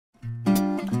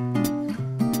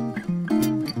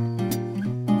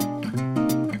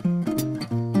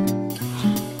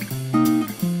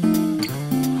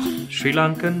Sri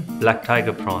Lankan black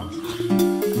tiger prawns.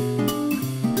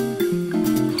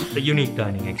 A unique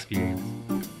dining experience.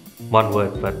 One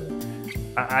word, but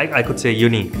I could say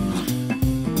unique.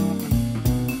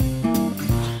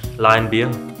 Lion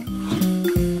beer.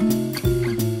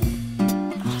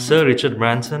 Sir Richard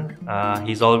Branson,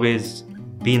 he's always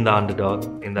been the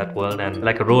underdog in that world and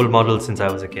like a role model since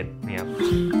I was a kid. Yeah.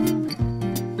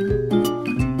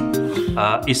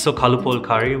 ISSO Kalupol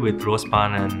curry with roast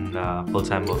pan and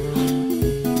polsambo.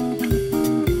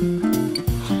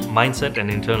 Mindset and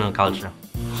internal culture.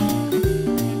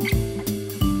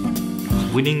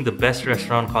 Winning the best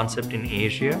restaurant concept in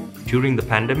Asia during the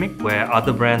pandemic, where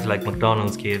other brands like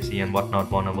McDonald's, KFC and whatnot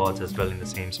won awards as well in the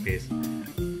same space.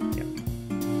 Yeah.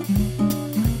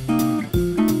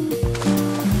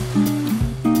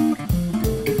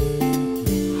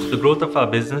 The growth of our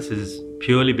business is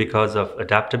purely because of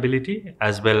adaptability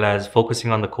as well as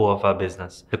focusing on the core of our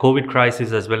business. The COVID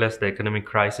crisis as well as the economic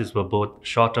crisis were both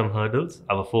short-term hurdles.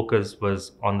 Our focus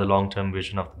was on the long-term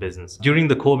vision of the business. During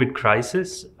the COVID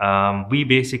crisis, we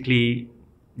basically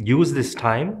used this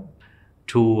time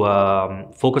to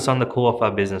focus on the core of our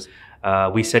business.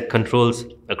 We set controls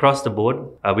across the board.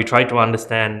 We tried to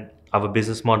understand our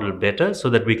business model better so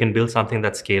that we can build something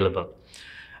that's scalable.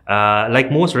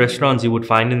 Like most restaurants you would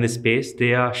find in this space,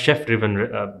 they are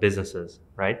chef-driven businesses,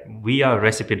 right? We are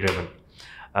recipe-driven.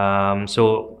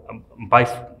 So by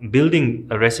building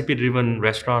a recipe-driven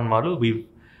restaurant model, we've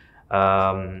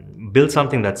built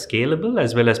something that's scalable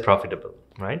as well as profitable,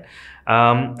 right?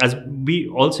 As we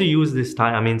also use this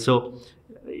time, so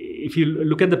if you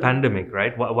look at the pandemic,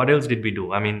 right? What else did we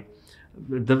do?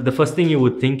 The first thing you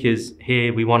would think is,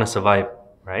 hey, we want to survive,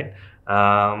 right?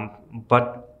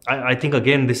 But I think,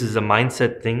 again, this is a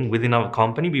mindset thing within our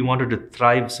company. We wanted to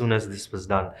thrive as soon as this was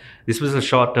done. This was a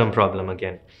short-term problem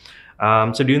again.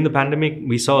 So during the pandemic,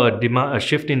 we saw a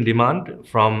shift in demand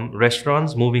from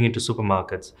restaurants moving into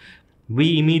supermarkets.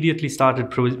 We immediately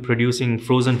started producing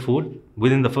frozen food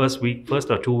within the first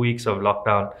or 2 weeks of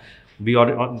lockdown. We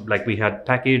had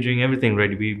packaging, everything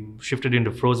ready. We shifted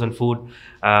into frozen food.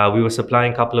 We were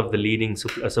supplying a couple of the leading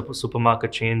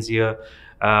supermarket chains here.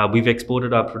 We've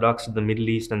exported our products to the Middle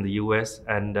East and the US,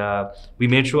 and we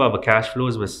made sure our cash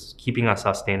flows was keeping us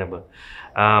sustainable.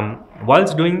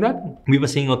 Whilst doing that, we were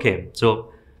saying, okay,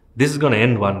 so this is going to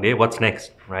end one day. What's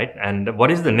next, right? And what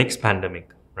is the next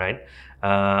pandemic, right?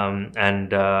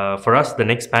 For us, the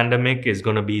next pandemic is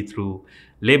going to be through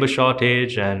labor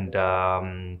shortage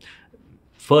and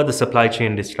further supply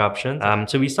chain disruptions.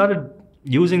 So we started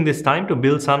using this time to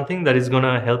build something that is going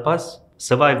to help us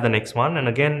survive the next one and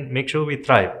again make sure we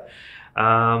thrive.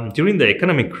 During the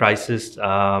economic crisis,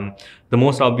 the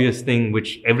most obvious thing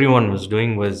which everyone was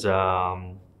doing was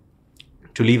to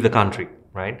leave the country,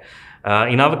 right?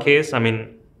 In our case,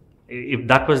 if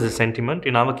that was the sentiment,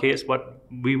 in our case, what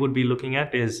we would be looking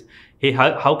at is, hey,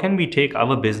 how can we take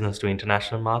our business to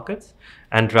international markets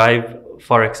and drive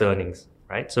Forex earnings,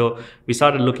 right? So we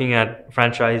started looking at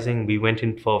franchising. We went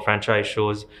in for franchise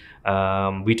shows.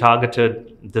 We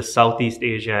targeted the Southeast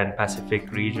Asia and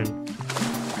Pacific region.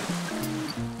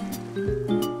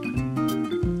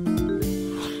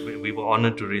 We were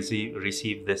honored to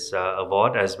receive this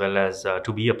award as well as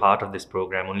to be a part of this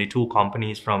program. Only 2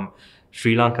 companies from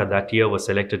Sri Lanka that year were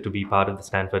selected to be part of the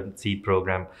Stanford Seed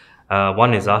program.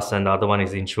 One is us and the other one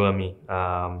is InsureMe,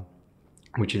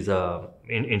 which is a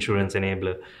insurance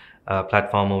enabler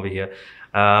platform over here.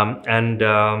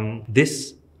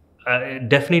 This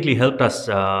definitely helped us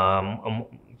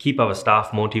keep our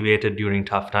staff motivated during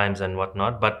tough times and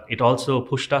whatnot, but it also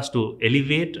pushed us to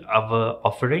elevate our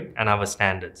offering and our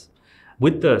standards.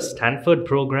 With the Stanford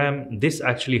program, this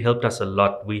actually helped us a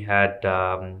lot. We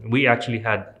actually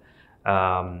had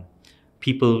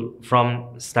people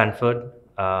from Stanford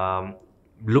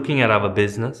looking at our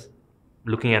business,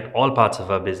 looking at all parts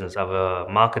of our business, our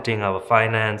marketing, our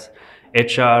finance,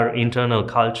 HR, internal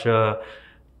culture,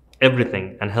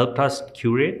 everything, and helped us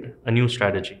curate a new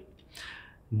strategy.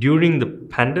 During the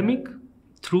pandemic,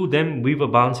 through them, we were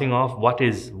bouncing off what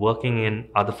is working in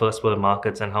other first world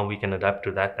markets and how we can adapt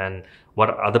to that and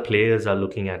what other players are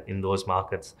looking at in those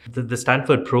markets. The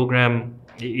Stanford program,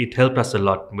 it helped us a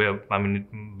lot. We're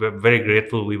very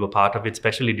grateful we were part of it,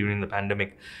 especially during the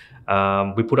pandemic.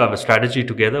 We put our strategy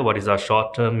together, what is our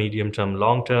short-term, medium-term,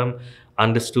 long-term,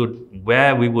 understood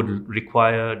where we would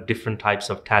require different types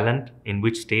of talent, in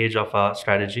which stage of our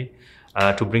strategy,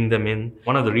 to bring them in.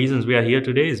 One of the reasons we are here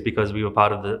today is because we were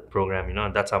part of the program,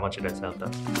 and that's how much it has helped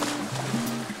us.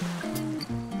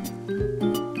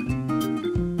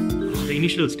 The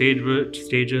initial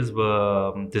stages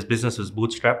were, this business was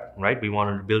bootstrapped, right? We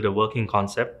wanted to build a working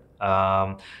concept.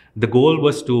 The goal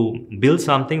was to build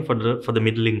something for the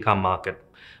middle income market.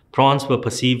 Prawns were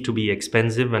perceived to be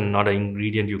expensive and not an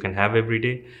ingredient you can have every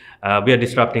day. We are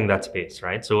disrupting that space,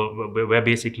 right? So we're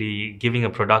basically giving a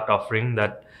product offering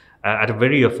that at a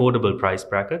very affordable price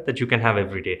bracket that you can have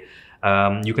every day.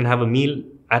 You can have a meal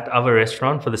at our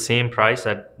restaurant for the same price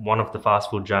at one of the fast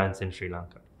food giants in Sri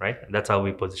Lanka, right? That's how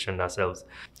we positioned ourselves.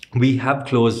 We have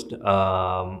closed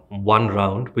one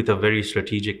round with a very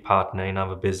strategic partner in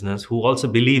our business who also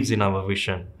believes in our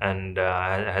vision and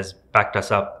has backed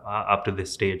us up to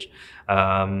this stage.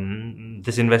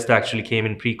 This investor actually came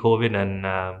in pre-COVID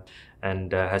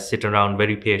and has sit around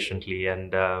very patiently,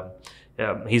 and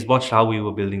he's watched how we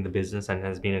were building the business and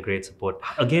has been a great support.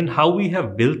 Again, how we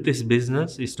have built this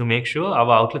business is to make sure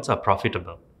our outlets are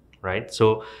profitable, right?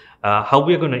 So how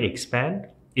we're going to expand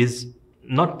is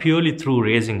not purely through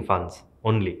raising funds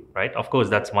only, right? Of course,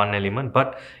 that's one element,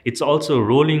 but it's also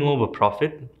rolling over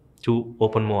profit to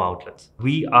open more outlets.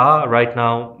 We are right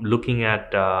now looking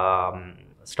at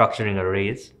structuring a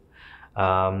raise.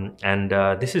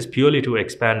 This is purely to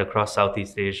expand across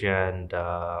Southeast Asia and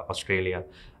Australia.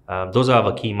 Those are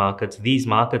our key markets. These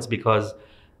markets, because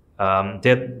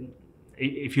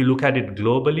if you look at it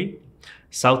globally,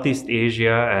 Southeast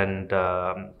Asia and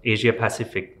Asia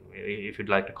Pacific, if you'd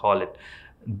like to call it,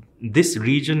 this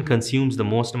region consumes the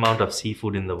most amount of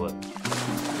seafood in the world.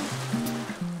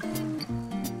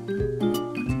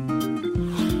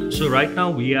 So right now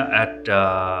we are at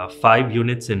 5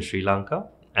 units in Sri Lanka,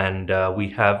 and we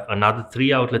have another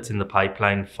 3 outlets in the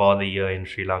pipeline for the year in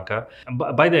Sri Lanka.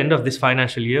 By the end of this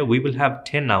financial year, we will have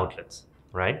 10 outlets,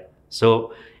 right?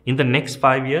 So in the next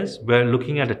 5 years, we're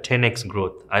looking at a 10x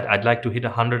growth. I'd like to hit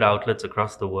 100 outlets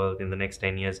across the world in the next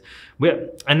 10 years. We've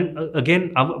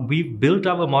built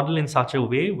our model in such a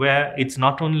way where it's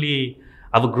not only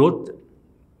our growth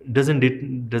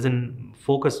doesn't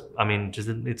focus,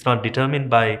 it's not determined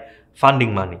by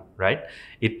funding money, right?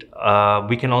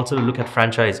 We can also look at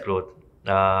franchise growth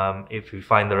if we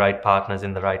find the right partners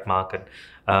in the right market.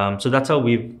 So that's how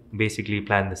we've basically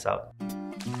planned this out.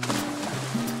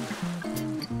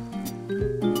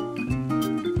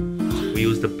 We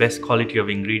use the best quality of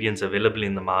ingredients available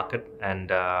in the market, and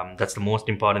that's the most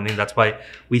important thing. That's why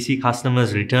we see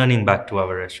customers returning back to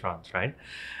our restaurants, right?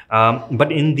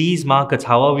 But in these markets,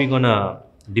 how are we going to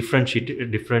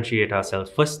differentiate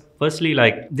ourselves? Firstly,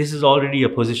 like, this is already a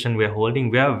position we're holding.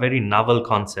 We have a very novel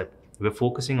concept. We're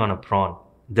focusing on a prawn.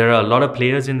 There are a lot of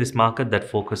players in this market that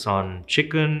focus on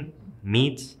chicken,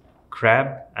 meats,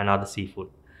 crab, and other seafood.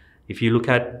 If you look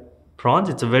at prawns,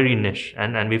 it's a very niche,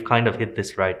 and we've kind of hit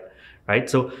this right?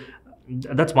 So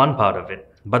that's one part of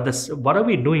it. But what are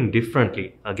we doing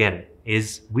differently? Again,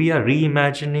 is we are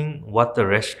reimagining what the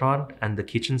restaurant and the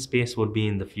kitchen space would be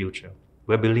in the future.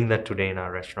 We're building that today in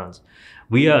our restaurants.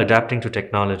 We are adapting to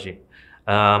technology,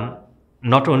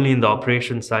 not only in the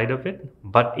operation side of it,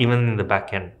 but even in the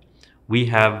back end. We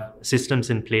have systems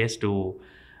in place to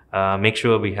make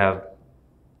sure we have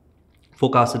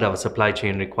forecasted our supply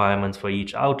chain requirements for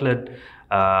each outlet,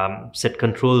 set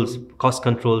controls, cost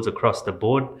controls across the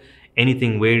board.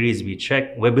 Anything varies, we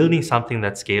check. We're building something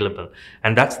that's scalable,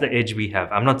 and that's the edge we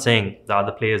have. I'm not saying the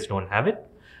other players don't have it,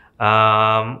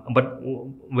 but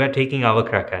we're taking our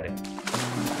crack at it.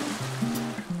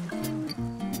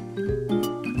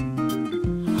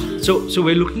 So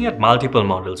we're looking at multiple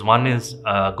models. One is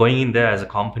going in there as a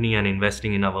company and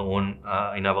investing in our own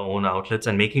outlets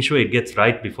and making sure it gets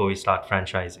right before we start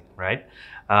franchising, right?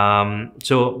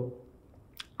 So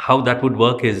how that would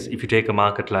work is, if you take a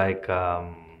market like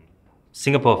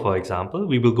Singapore, for example,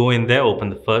 we will go in there, open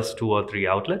the first 2 or 3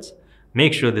 outlets,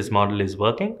 make sure this model is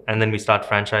working, and then we start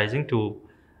franchising to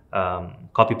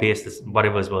copy paste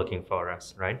whatever is working for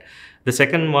us, right? The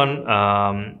second one,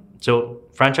 so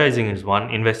franchising is one,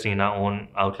 investing in our own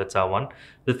outlets are one.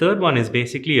 The third one is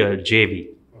basically a JV,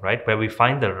 right? Where we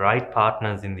find the right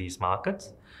partners in these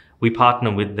markets. We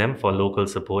partner with them for local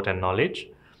support and knowledge,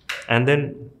 and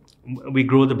then we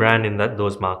grow the brand in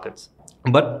those markets.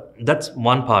 But that's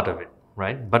one part of it,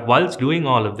 right? But whilst doing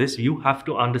all of this, you have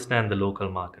to understand the local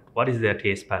market. What is their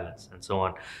taste palates and so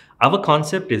on. Our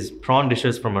concept is prawn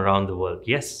dishes from around the world.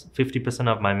 Yes, 50%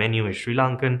 of my menu is Sri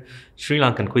Lankan. Sri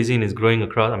Lankan cuisine is growing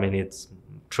across, it's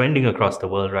trending across the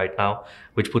world right now,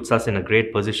 which puts us in a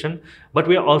great position. But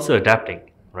we are also adapting,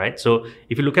 right? So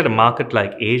if you look at a market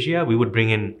like Asia, we would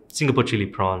bring in Singapore chili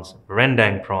prawns,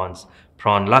 rendang prawns,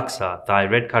 prawn laksa, Thai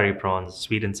red curry prawns,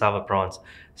 sweet and sour prawns,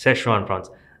 Szechuan prawns.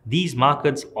 These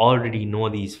markets already know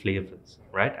these flavors,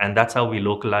 right? And that's how we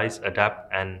localize,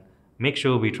 adapt, and make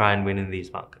sure we try and win in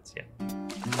these markets.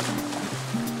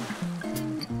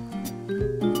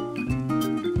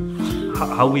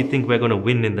 how we think we're going to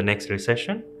win in the next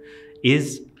recession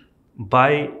is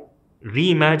by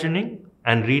reimagining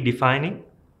and redefining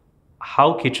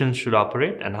how kitchens should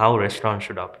operate and how restaurants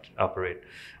should operate.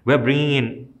 We're bringing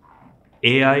in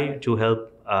AI to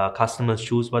help customers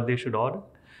choose what they should order,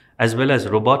 as well as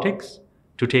robotics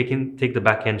to take the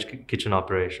back-end kitchen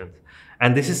operations.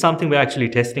 And this is something we're actually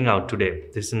testing out today.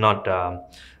 This is not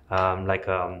like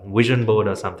a vision board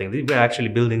or something. We're actually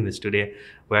building this today.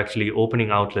 We're actually opening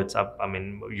outlets up. I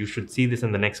mean, you should see this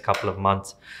in the next couple of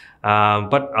months.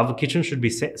 But our kitchen should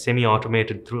be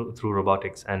semi-automated through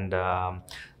robotics. And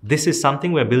this is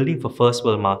something we're building for first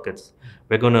world markets.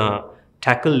 We're going to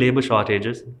tackle labor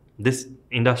shortages. This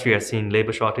industry has seen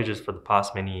labor shortages for the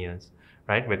past many years,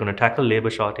 right? We're going to tackle labor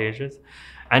shortages.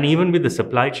 And even with the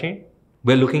supply chain,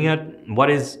 we're looking at what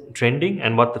is trending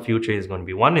and what the future is going to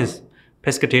be. One is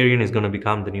pescatarian is going to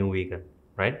become the new vegan,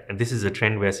 right? And this is a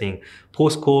trend we're seeing.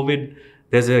 Post-COVID,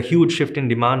 there's a huge shift in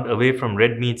demand away from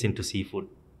red meats into seafood,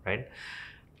 right?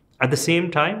 At the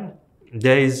same time,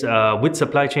 there is, with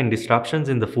supply chain disruptions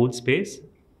in the food space,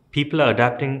 people are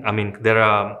adapting. I mean,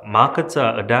 markets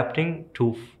are adapting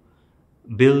to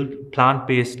build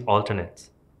plant-based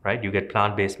alternates, right? You get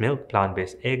plant-based milk,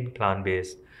 plant-based egg,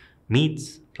 plant-based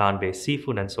meats, plant-based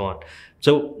seafood, and so on.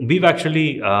 So we're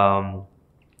actually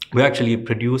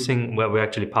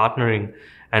partnering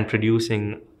and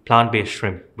producing plant-based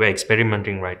shrimp. We're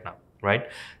experimenting right now, right?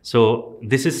 So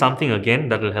this is something, again,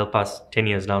 that will help us 10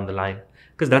 years down the line,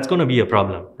 because that's going to be a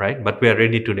problem, right? But we're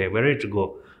ready today. We're ready to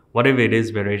go. Whatever it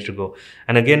is, we're ready to go.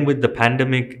 And again, with the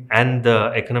pandemic and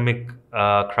the economic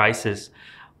crisis,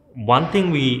 one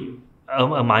thing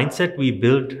a mindset we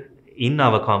built in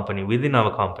our company, within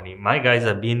our company, my guys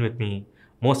have been with me,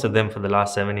 most of them for the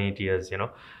last 7-8 years,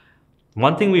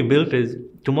 One thing we built is,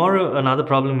 tomorrow another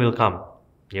problem will come,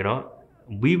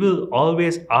 We will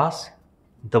always ask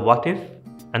the what if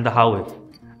and the how if,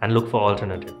 and look for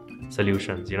alternative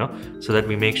solutions, so that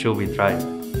we make sure we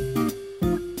thrive.